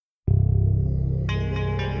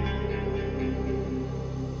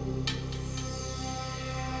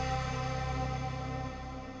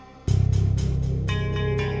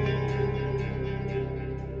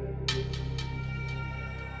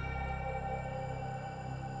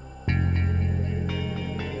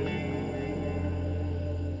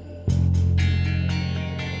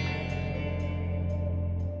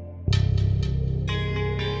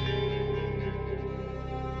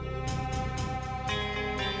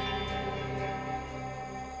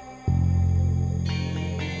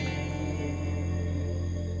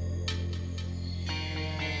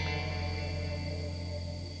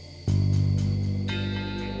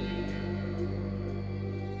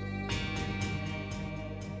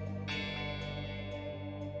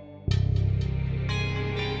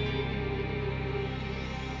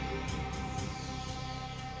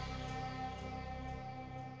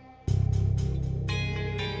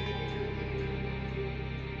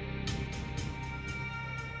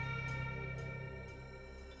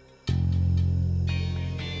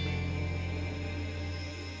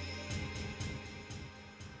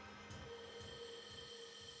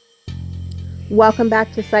Welcome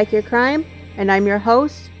back to Psych Your Crime, and I'm your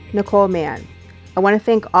host, Nicole Mann. I want to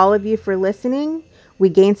thank all of you for listening. We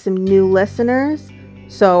gained some new listeners,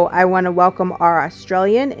 so I want to welcome our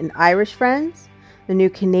Australian and Irish friends, the new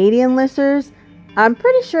Canadian listeners. I'm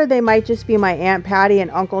pretty sure they might just be my Aunt Patty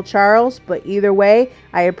and Uncle Charles, but either way,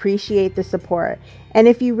 I appreciate the support. And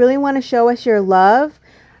if you really want to show us your love,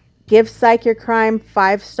 give Psych Your Crime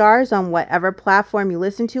 5 stars on whatever platform you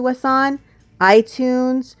listen to us on,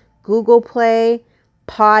 iTunes, Google Play,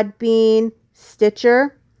 Podbean,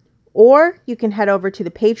 Stitcher, or you can head over to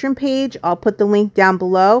the Patreon page. I'll put the link down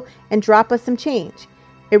below and drop us some change.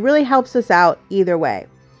 It really helps us out either way.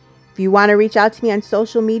 If you want to reach out to me on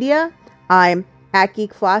social media, I'm at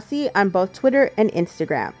Geek Flossie on both Twitter and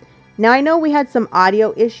Instagram. Now, I know we had some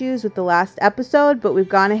audio issues with the last episode, but we've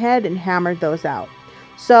gone ahead and hammered those out.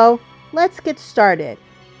 So let's get started.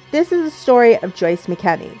 This is the story of Joyce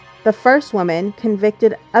McKenney, the first woman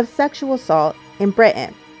convicted of sexual assault in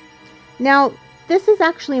Britain. Now, this is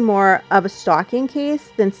actually more of a stalking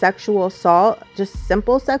case than sexual assault, just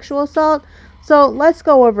simple sexual assault. So let's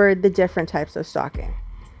go over the different types of stalking.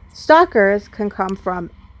 Stalkers can come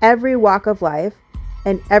from every walk of life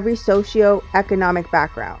and every socio-economic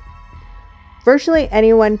background. Virtually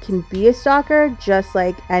anyone can be a stalker, just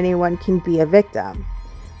like anyone can be a victim.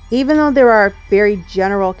 Even though there are very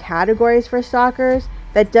general categories for stalkers,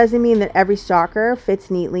 that doesn't mean that every stalker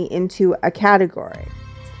fits neatly into a category.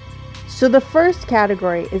 So the first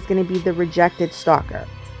category is going to be the rejected stalker.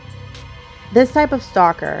 This type of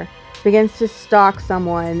stalker begins to stalk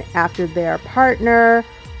someone after their partner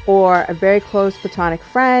or a very close platonic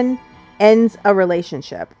friend ends a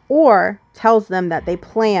relationship or tells them that they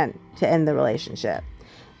plan to end the relationship.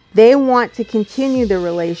 They want to continue the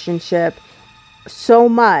relationship so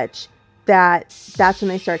much that's when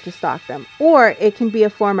they start to stalk them. Or it can be a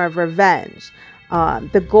form of revenge.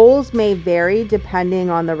 The goals may vary depending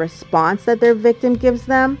on the response that their victim gives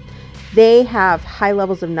them. They have high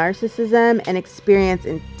levels of narcissism and experience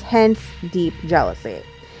intense, deep jealousy.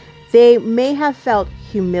 They may have felt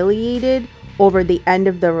humiliated over the end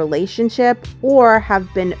of the relationship or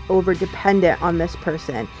have been over-dependent on this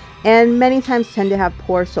person, and many times tend to have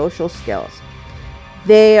poor social skills.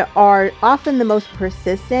 They are often the most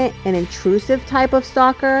persistent and intrusive type of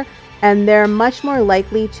stalker, and they're much more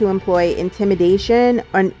likely to employ intimidation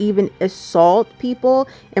and even assault people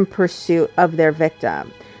in pursuit of their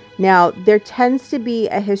victim. Now, there tends to be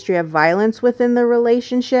a history of violence within the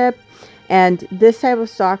relationship, and this type of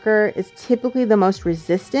stalker is typically the most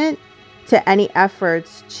resistant to any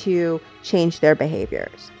efforts to change their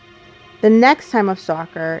behaviors. The next type of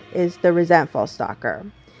stalker is the resentful stalker.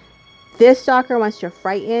 This stalker wants to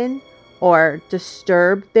frighten or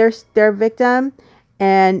disturb their victim,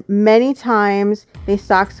 and many times they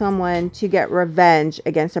stalk someone to get revenge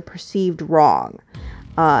against a perceived wrong.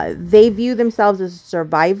 They view themselves as a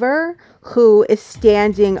survivor who is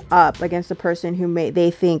standing up against the person who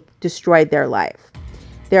they think destroyed their life.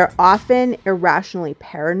 They're often irrationally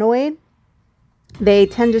paranoid. They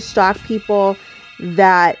tend to stalk people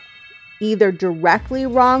that either directly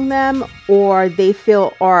wrong them or they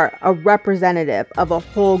feel are a representative of a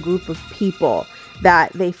whole group of people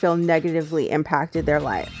that they feel negatively impacted their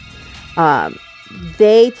life.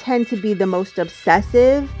 They tend to be the most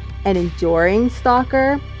obsessive and enduring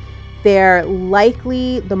stalker. They're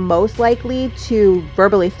the most likely to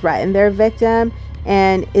verbally threaten their victim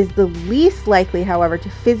and is the least likely, however, to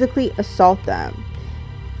physically assault them.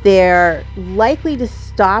 They're likely to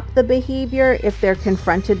stop the behavior if they're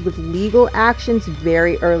confronted with legal actions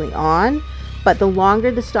very early on, but the longer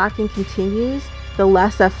the stalking continues, the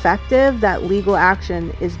less effective that legal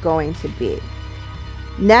action is going to be.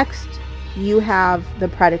 Next, you have the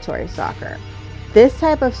predatory stalker. This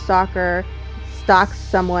type of stalker stalks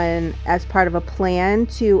someone as part of a plan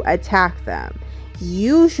to attack them,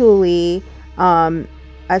 usually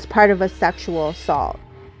as part of a sexual assault.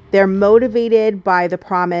 They're motivated by the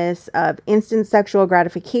promise of instant sexual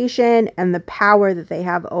gratification and the power that they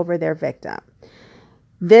have over their victim.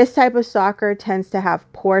 This type of stalker tends to have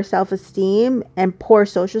poor self-esteem and poor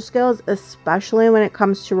social skills, especially when it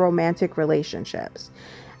comes to romantic relationships.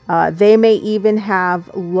 They may even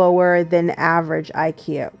have lower than average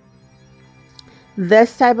IQ.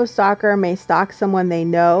 This type of stalker may stalk someone they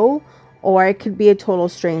know, or it could be a total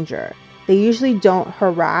stranger. They usually don't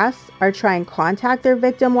harass or try and contact their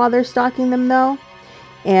victim while they're stalking them though.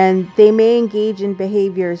 And they may engage in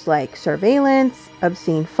behaviors like surveillance,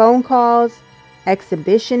 obscene phone calls,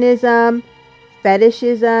 exhibitionism,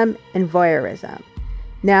 fetishism, and voyeurism.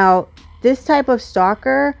 Now, this type of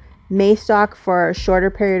stalker may stalk for a shorter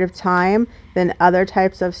period of time than other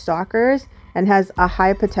types of stalkers, and has a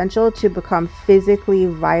high potential to become physically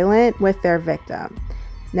violent with their victim.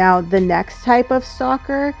 Now, the next type of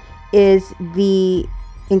stalker is the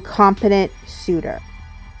incompetent suitor.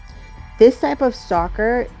 This type of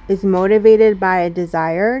stalker is motivated by a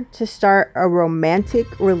desire to start a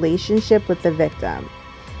romantic relationship with the victim.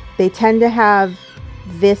 They tend to have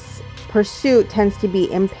this pursuit tends to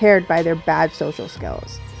be impaired by their bad social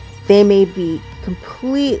skills. They may be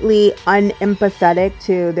completely unempathetic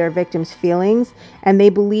to their victim's feelings, and they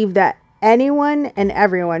believe that anyone and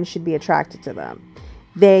everyone should be attracted to them.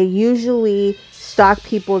 They usually stalk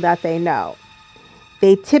people that they know.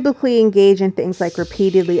 They typically engage in things like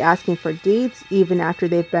repeatedly asking for dates even after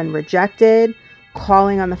they've been rejected,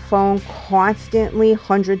 calling on the phone constantly,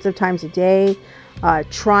 hundreds of times a day,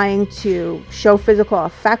 trying to show physical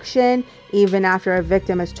affection even after a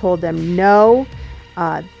victim has told them no.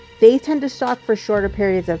 They tend to stalk for shorter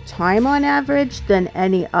periods of time on average than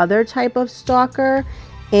any other type of stalker,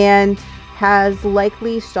 and has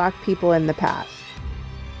likely stalked people in the past.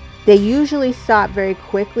 They usually stop very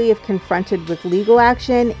quickly if confronted with legal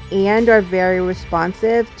action and are very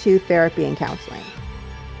responsive to therapy and counseling.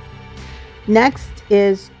 Next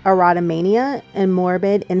is erotomania and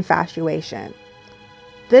morbid infatuation.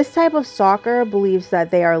 This type of stalker believes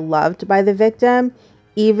that they are loved by the victim,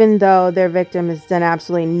 even though their victim has done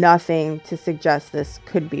absolutely nothing to suggest this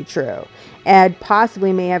could be true, and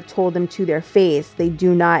possibly may have told them to their face they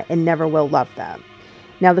do not and never will love them.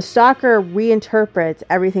 Now, the stalker reinterprets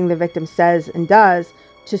everything the victim says and does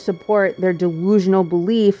to support their delusional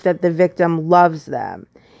belief that the victim loves them.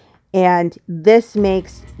 And this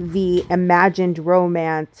makes the imagined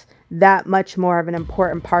romance that much more of an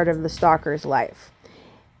important part of the stalker's life.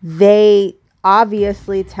 They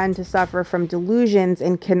obviously tend to suffer from delusions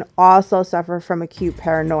and can also suffer from acute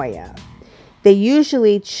paranoia. They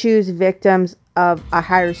usually choose victims of a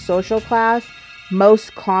higher social class,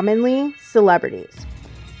 most commonly celebrities.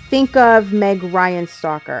 Think of Meg Ryan's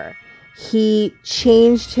stalker. He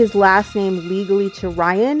changed his last name legally to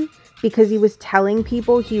Ryan because he was telling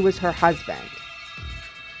people he was her husband.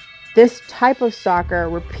 This type of stalker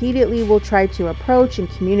repeatedly will try to approach and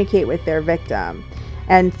communicate with their victim.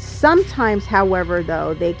 And sometimes, however,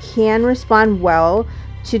 though, they can respond well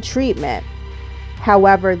to treatment.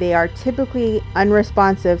 However, they are typically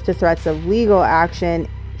unresponsive to threats of legal action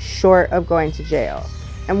short of going to jail.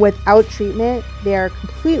 And without treatment, they are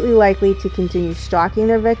completely likely to continue stalking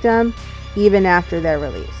their victim even after they're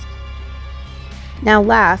released. Now,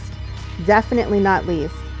 last, definitely not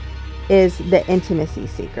least, is the intimacy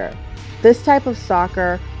seeker. This type of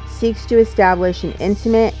stalker seeks to establish an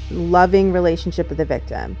intimate, loving relationship with the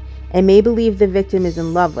victim and may believe the victim is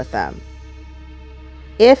in love with them.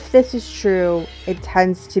 If this is true, it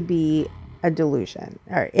tends to be a delusion.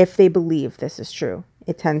 Or if they believe this is true,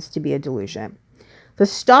 it tends to be a delusion. The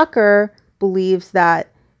stalker believes that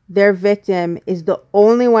their victim is the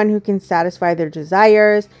only one who can satisfy their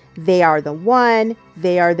desires. They are the one.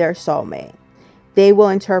 They are their soulmate. They will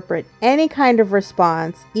interpret any kind of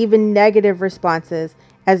response, even negative responses,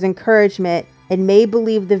 as encouragement and may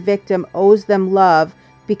believe the victim owes them love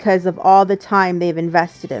because of all the time they've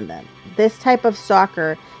invested in them. This type of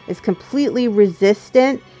stalker is completely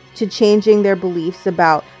resistant to changing their beliefs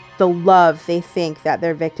about the love they think that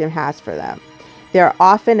their victim has for them. They're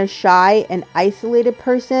often a shy and isolated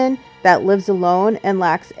person that lives alone and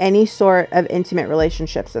lacks any sort of intimate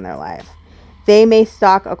relationships in their life. They may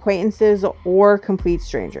stalk acquaintances or complete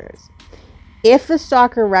strangers. If the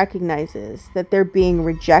stalker recognizes that they're being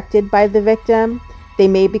rejected by the victim, they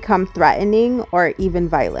may become threatening or even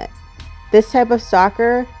violent. This type of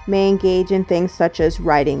stalker may engage in things such as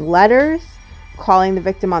writing letters, calling the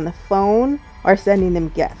victim on the phone, or sending them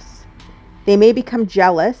gifts. They may become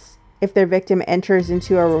jealous if their victim enters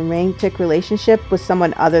into a romantic relationship with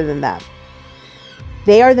someone other than them.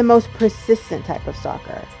 They are the most persistent type of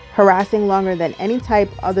stalker, harassing longer than any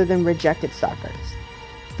type other than rejected stalkers.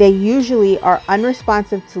 They usually are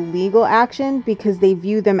unresponsive to legal action because they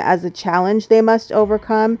view them as a challenge they must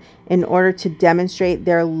overcome in order to demonstrate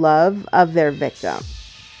their love of their victim.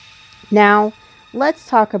 Now, let's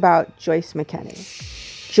talk about Joyce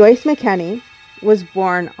McKinney. Joyce McKinney was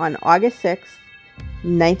born on August 6th,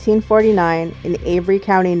 1949 in Avery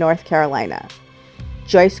County, North Carolina.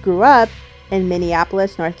 Joyce grew up in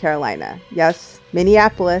Minneapolis, North Carolina. Yes,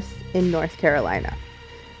 Minneapolis in North Carolina.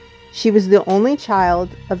 She was the only child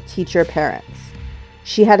of teacher parents.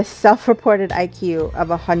 She had a self-reported IQ of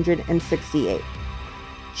 168.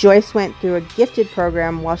 Joyce went through a gifted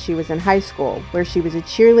program while she was in high school, where she was a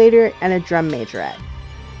cheerleader and a drum majorette.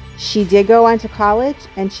 She did go on to college,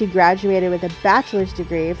 and she graduated with a bachelor's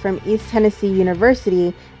degree from East Tennessee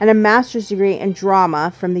University and a master's degree in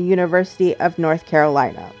drama from the University of North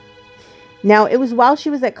Carolina. Now, it was while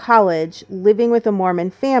she was at college, living with a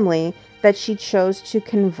Mormon family, that she chose to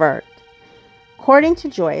convert. According to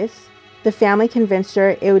Joyce, the family convinced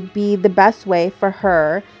her it would be the best way for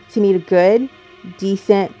her to meet a good,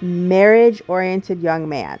 decent, marriage-oriented young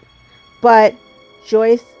man. But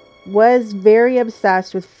Joyce was very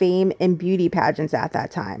obsessed with fame and beauty pageants at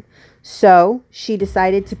that time. So she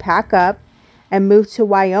decided to pack up and move to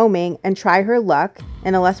Wyoming and try her luck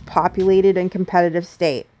in a less populated and competitive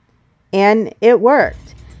state. And it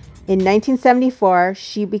worked. In 1974,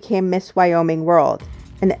 she became Miss Wyoming World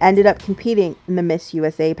and ended up competing in the Miss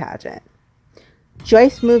USA pageant.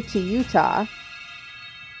 Joyce moved to Utah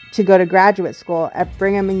to go to graduate school at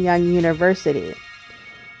Brigham Young University.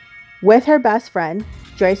 With her best friend,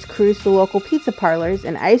 Joyce cruised the local pizza parlors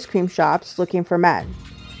and ice cream shops looking for men.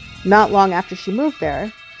 Not long after she moved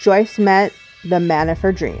there, Joyce met the man of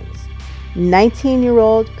her dreams,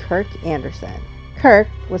 19-year-old Kirk Anderson. Kirk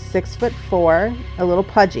was 6'4", a little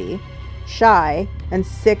pudgy, shy, and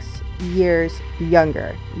 6 years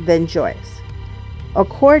younger than Joyce.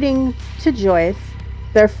 According to Joyce,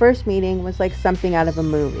 their first meeting was like something out of a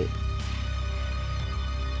movie.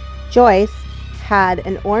 Joyce had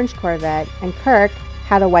an orange Corvette and Kirk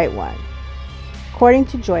had a white one. According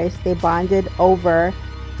to Joyce, they bonded over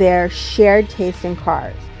their shared taste in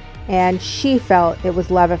cars, and she felt it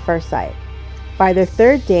was love at first sight. By their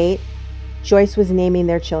third date, Joyce was naming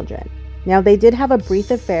their children. Now, they did have a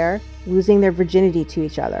brief affair, losing their virginity to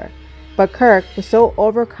each other, but Kirk was so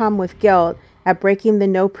overcome with guilt at breaking the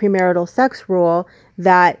no premarital sex rule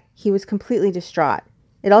that he was completely distraught.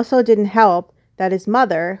 It also didn't help that his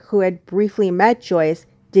mother, who had briefly met Joyce,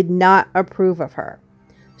 did not approve of her.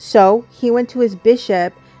 So he went to his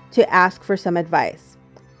bishop to ask for some advice,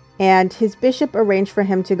 and his bishop arranged for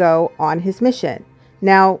him to go on his mission.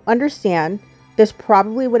 Now, understand, this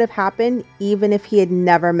probably would have happened even if he had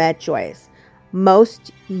never met Joyce. Most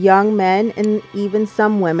young men and even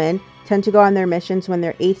some women tend to go on their missions when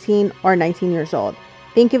they're 18 or 19 years old.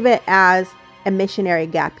 Think of it as a missionary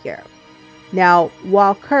gap year. Now,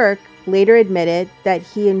 while Kirk later admitted that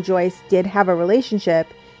he and Joyce did have a relationship,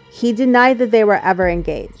 he denied that they were ever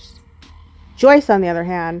engaged. Joyce, on the other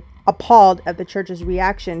hand, appalled at the church's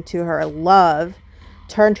reaction to her love,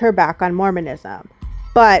 turned her back on Mormonism,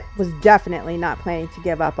 but was definitely not planning to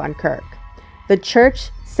give up on Kirk. The church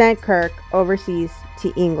sent Kirk overseas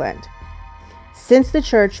to England. Since the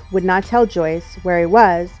church would not tell Joyce where he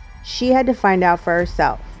was, she had to find out for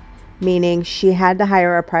herself, meaning she had to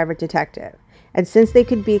hire a private detective. And since they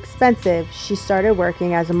could be expensive, she started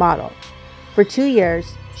working as a model. For 2 years,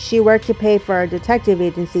 she worked to pay for a detective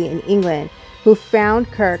agency in England who found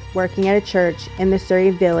Kirk working at a church in the Surrey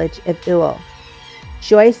village of Ewell.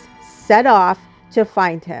 Joyce set off to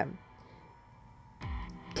find him,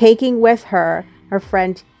 taking with her her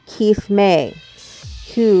friend Keith May,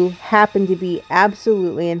 who happened to be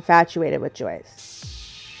absolutely infatuated with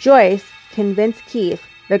Joyce. Joyce convinced Keith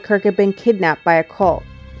that Kirk had been kidnapped by a cult,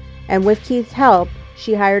 and with Keith's help,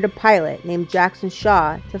 she hired a pilot named Jackson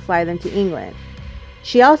Shaw to fly them to England.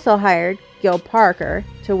 She also hired Gil Parker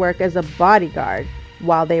to work as a bodyguard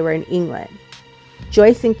while they were in England.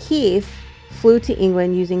 Joyce and Keith flew to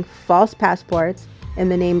England using false passports in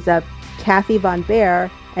the names of Kathy Von Bear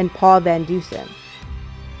and Paul Van Dusen.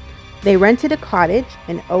 They rented a cottage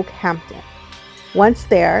in Oakhampton. Once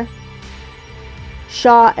there,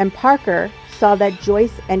 Shaw and Parker saw that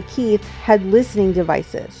Joyce and Keith had listening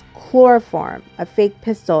devices, chloroform, a fake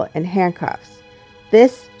pistol, and handcuffs.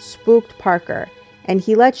 This spooked Parker, and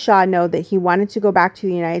he let Shaw know that he wanted to go back to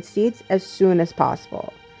the United States as soon as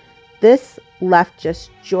possible. This left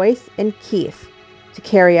just Joyce and Keith to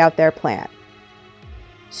carry out their plan.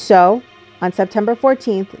 So, on September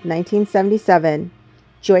 14th, 1977,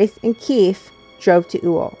 Joyce and Keith drove to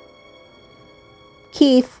Ewell.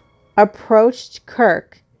 Keith approached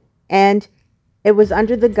Kirk, and it was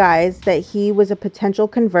under the guise that he was a potential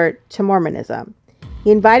convert to Mormonism.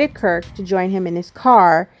 He invited Kirk to join him in his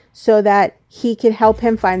car so that he could help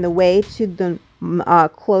him find the way to the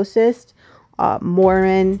closest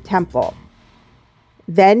Mormon temple.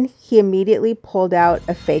 Then he immediately pulled out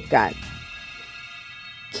a fake gun.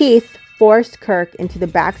 Keith forced Kirk into the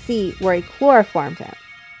back seat where he chloroformed him.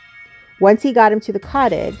 Once he got him to the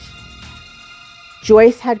cottage,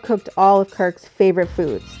 Joyce had cooked all of Kirk's favorite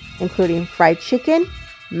foods, including fried chicken,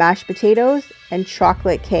 mashed potatoes, and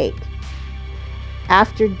chocolate cake.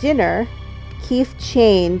 After dinner, Keith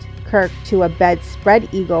chained Kirk to a bedspread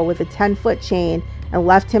eagle with a 10-foot chain and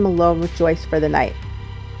left him alone with Joyce for the night.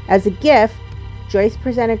 As a gift, Joyce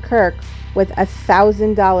presented Kirk with a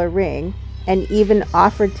 $1,000 ring and even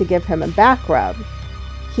offered to give him a back rub.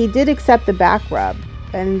 He did accept the back rub,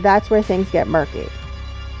 and that's where things get murky.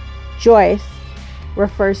 Joyce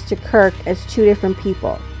refers to Kirk as two different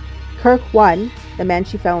people. Kirk 1, the man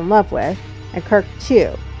she fell in love with, and Kirk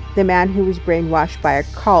 2, the man who was brainwashed by a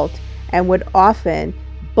cult and would often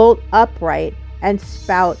bolt upright and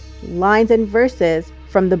spout lines and verses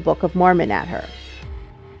from the Book of Mormon at her.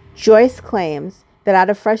 Joyce claims that out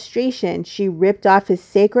of frustration, she ripped off his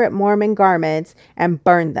sacred Mormon garments and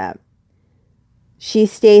burned them. She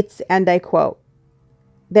states, and I quote,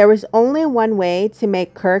 "There was only one way to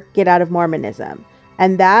make Kirk get out of Mormonism,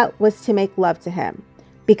 and that was to make love to him.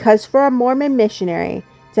 Because for a Mormon missionary,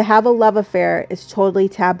 to have a love affair is totally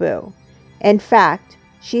taboo. In fact,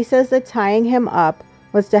 she says that tying him up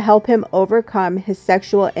was to help him overcome his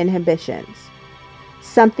sexual inhibitions.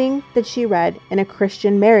 Something that she read in a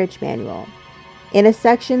Christian marriage manual, in a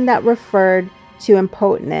section that referred to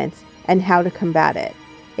impotence and how to combat it.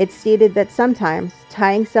 It stated that sometimes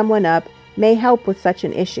tying someone up may help with such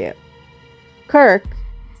an issue." Kirk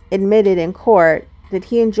admitted in court that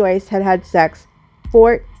he and Joyce had had sex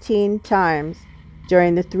 14 times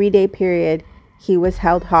during the 3-day period he was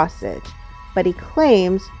held hostage, but he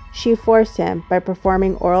claims she forced him by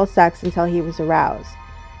performing oral sex until he was aroused.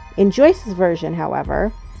 In Joyce's version,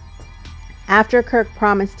 however, after Kirk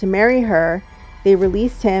promised to marry her, they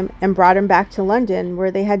released him and brought him back to London,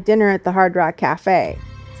 where they had dinner at the Hard Rock Cafe.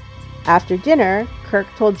 After dinner, Kirk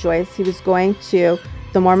told Joyce he was going to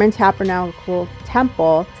the Mormon Tabernacle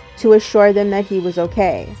Temple to assure them that he was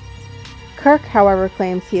okay. Kirk, however,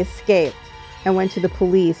 claims he escaped and went to the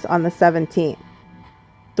police on the 17th.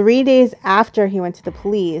 3 days after he went to the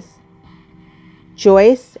police,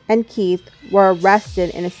 Joyce and Keith were arrested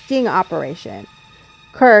in a sting operation.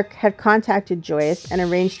 Kirk had contacted Joyce and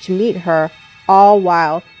arranged to meet her, all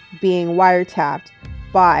while being wiretapped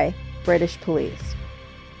by British police.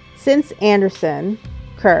 Since Anderson,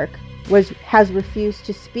 Kirk, has refused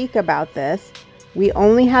to speak about this, we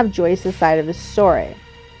only have Joyce's side of the story.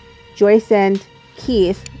 Joyce and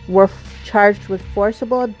Keith were charged with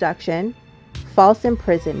forcible abduction, false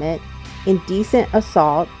imprisonment, indecent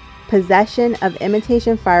assault, possession of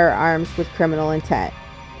imitation firearms with criminal intent.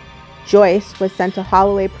 Joyce was sent to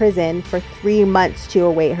Holloway Prison for 3 months to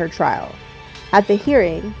await her trial. At the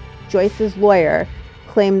hearing, Joyce's lawyer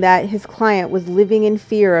claimed that his client was living in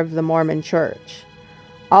fear of the Mormon Church.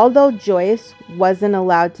 Although Joyce wasn't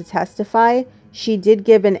allowed to testify, she did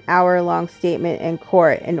give an hour-long statement in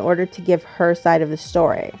court in order to give her side of the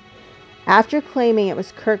story. After claiming it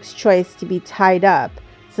was Kirk's choice to be tied up,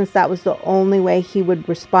 since that was the only way he would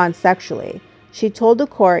respond sexually, she told the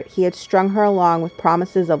court he had strung her along with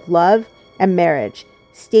promises of love and marriage,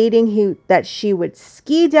 stating that she would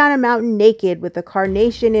ski down a mountain naked with a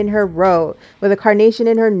carnation in her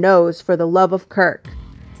nose for the love of Kirk.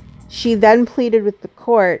 She then pleaded with the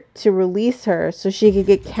court to release her so she could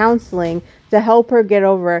get counseling to help her get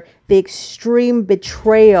over the extreme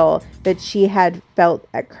betrayal that she had felt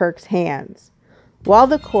at Kirk's hands. While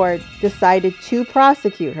the court decided to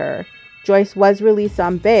prosecute her, Joyce was released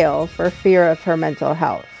on bail for fear of her mental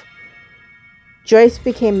health. Joyce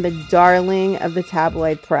became the darling of the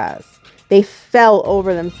tabloid press. They fell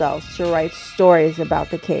over themselves to write stories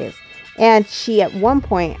about the case, and she at one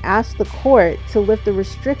point asked the court to lift the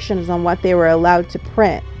restrictions on what they were allowed to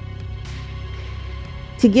print.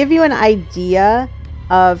 To give you an idea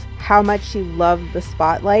of how much she loved the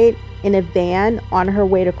spotlight, in a van on her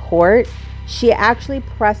way to court, she actually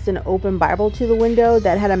pressed an open Bible to the window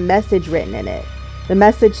that had a message written in it. The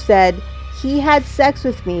message said, "He had sex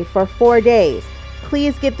with me for 4 days.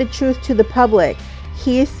 Please get the truth to the public.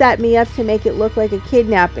 He set me up to make it look like a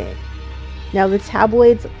kidnapping." Now, the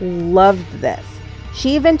tabloids loved this.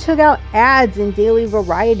 She even took out ads in Daily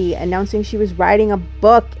Variety announcing she was writing a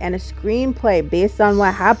book and a screenplay based on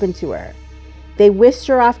what happened to her. They whisked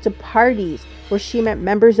her off to parties where she met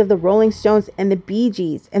members of the Rolling Stones and the Bee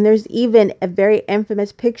Gees, and there's even a very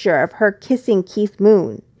infamous picture of her kissing Keith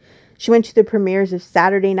Moon. She went to the premieres of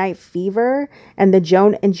Saturday Night Fever and the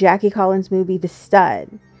Joan and Jackie Collins movie The Stud.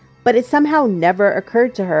 But it somehow never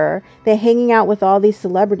occurred to her that hanging out with all these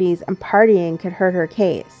celebrities and partying could hurt her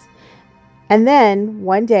case. And then,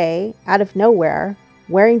 one day, out of nowhere,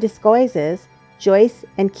 wearing disguises, Joyce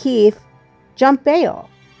and Keith jumped bail,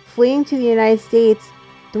 fleeing to the United States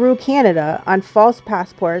through Canada on false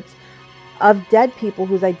passports of dead people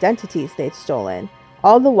whose identities they'd stolen,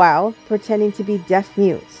 all the while pretending to be deaf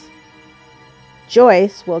mutes.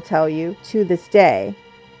 Joyce will tell you to this day,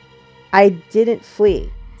 "I didn't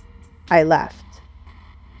flee, I left."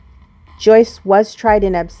 Joyce was tried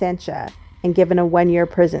in absentia and given a 1-year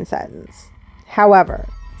prison sentence. However,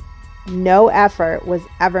 no effort was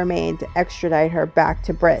ever made to extradite her back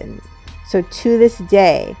to Britain. So to this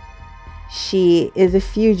day, she is a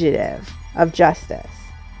fugitive of justice.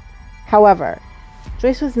 However,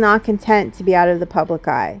 Joyce was not content to be out of the public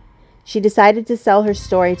eye. She decided to sell her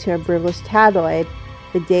story to a British tabloid,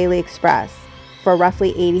 the Daily Express, for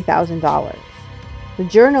roughly $80,000. The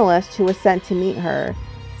journalist who was sent to meet her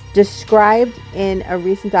described in a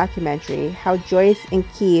recent documentary how Joyce and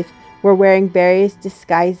Keith were wearing various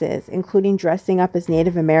disguises, including dressing up as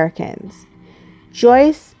Native Americans.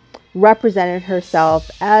 Joyce represented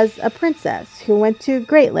herself as a princess who went to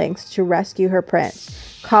great lengths to rescue her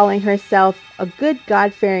prince, calling herself a good,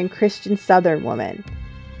 God-fearing Christian Southern woman.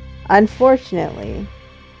 Unfortunately,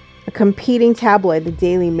 a competing tabloid, the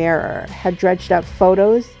Daily Mirror, had dredged up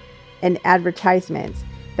photos and advertisements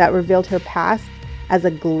that revealed her past as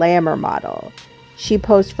a glamour model. She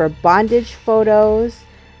posed for bondage photos,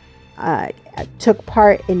 took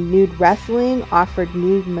part in nude wrestling, offered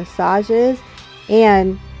nude massages,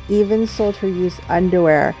 and even sold her used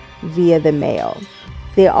underwear via the mail.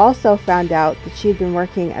 They also found out that she had been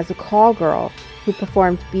working as a call girl who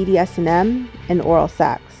performed BDSM and oral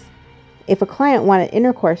sex. If a client wanted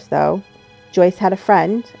intercourse, though, Joyce had a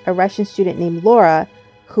friend, a Russian student named Laura,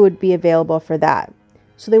 who would be available for that.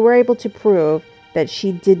 So they were able to prove that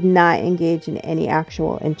she did not engage in any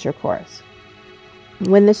actual intercourse.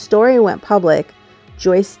 When the story went public,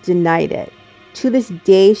 Joyce denied it. To this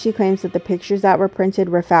day, she claims that the pictures that were printed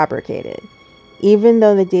were fabricated. Even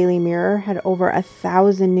though the Daily Mirror had over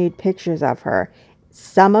 1,000 nude pictures of her,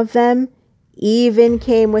 some of them even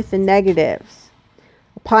came with the negatives.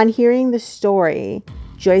 Upon hearing the story,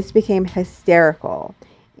 Joyce became hysterical,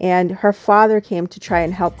 and her father came to try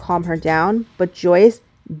and help calm her down, but Joyce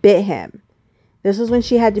bit him. This was when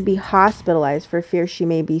she had to be hospitalized for fear she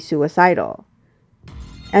may be suicidal.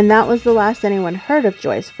 And that was the last anyone heard of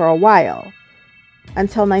Joyce for a while,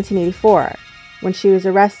 until 1984, when she was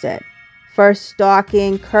arrested for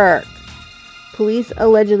stalking Kirk. Police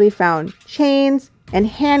allegedly found chains and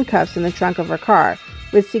handcuffs in the trunk of her car,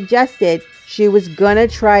 which suggested she was gonna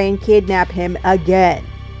try and kidnap him again.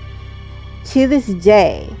 To this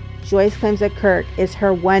day, Joyce claims that Kirk is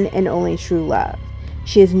her one and only true love.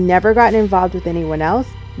 She has never gotten involved with anyone else,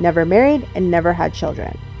 never married, and never had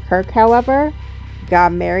children. Kirk, however,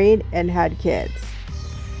 got married and had kids.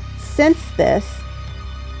 Since this,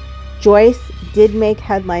 Joyce did make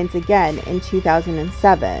headlines again in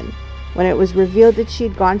 2007 when it was revealed that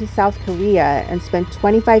she'd gone to South Korea and spent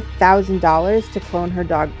 $25,000 to clone her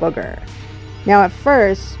dog Booger. Now, at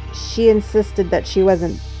first, she insisted that she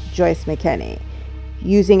wasn't Joyce McKinney,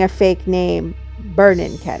 using a fake name,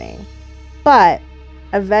 Vernon Kenny. But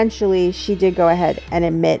eventually, she did go ahead and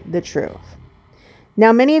admit the truth.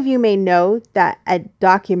 Now, many of you may know that a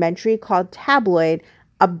documentary called Tabloid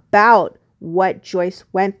about what Joyce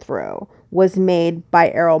went through was made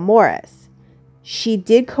by Errol Morris. She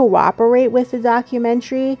did cooperate with the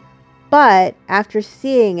documentary, but after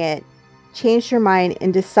seeing it, changed her mind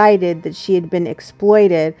and decided that she had been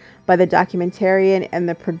exploited by the documentarian and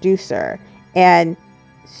the producer and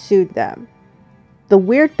sued them. The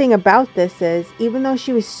weird thing about this is, even though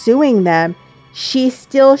she was suing them, she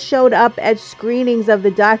still showed up at screenings of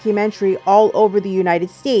the documentary all over the United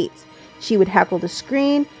States. She would heckle the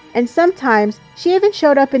screen, and sometimes she even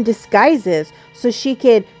showed up in disguises so she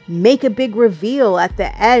could make a big reveal at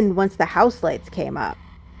the end once the house lights came up.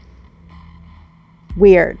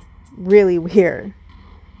 Weird. Really weird.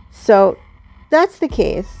 So that's the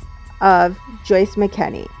case of Joyce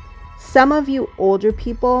McKinney. Some of you older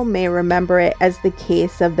people may remember it as the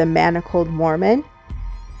case of the Manacled Mormon.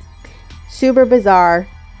 Super bizarre,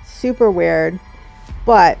 super weird,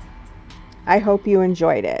 but I hope you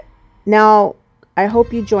enjoyed it. Now, I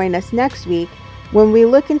hope you join us next week when we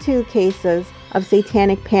look into cases of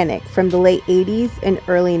satanic panic from the late 80s and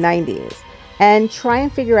early 90s and try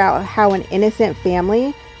and figure out how an innocent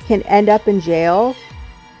family can end up in jail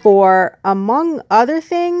for, among other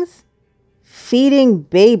things, feeding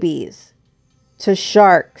babies to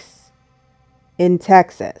sharks in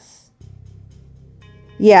Texas.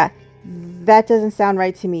 Yeah, that doesn't sound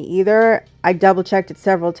right to me either. I double checked it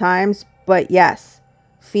several times, but yes,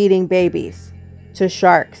 feeding babies to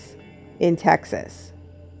sharks in Texas.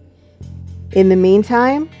 In the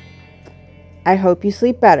meantime, I hope you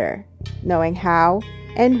sleep better, knowing how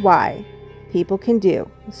and why people can do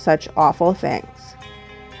such awful things.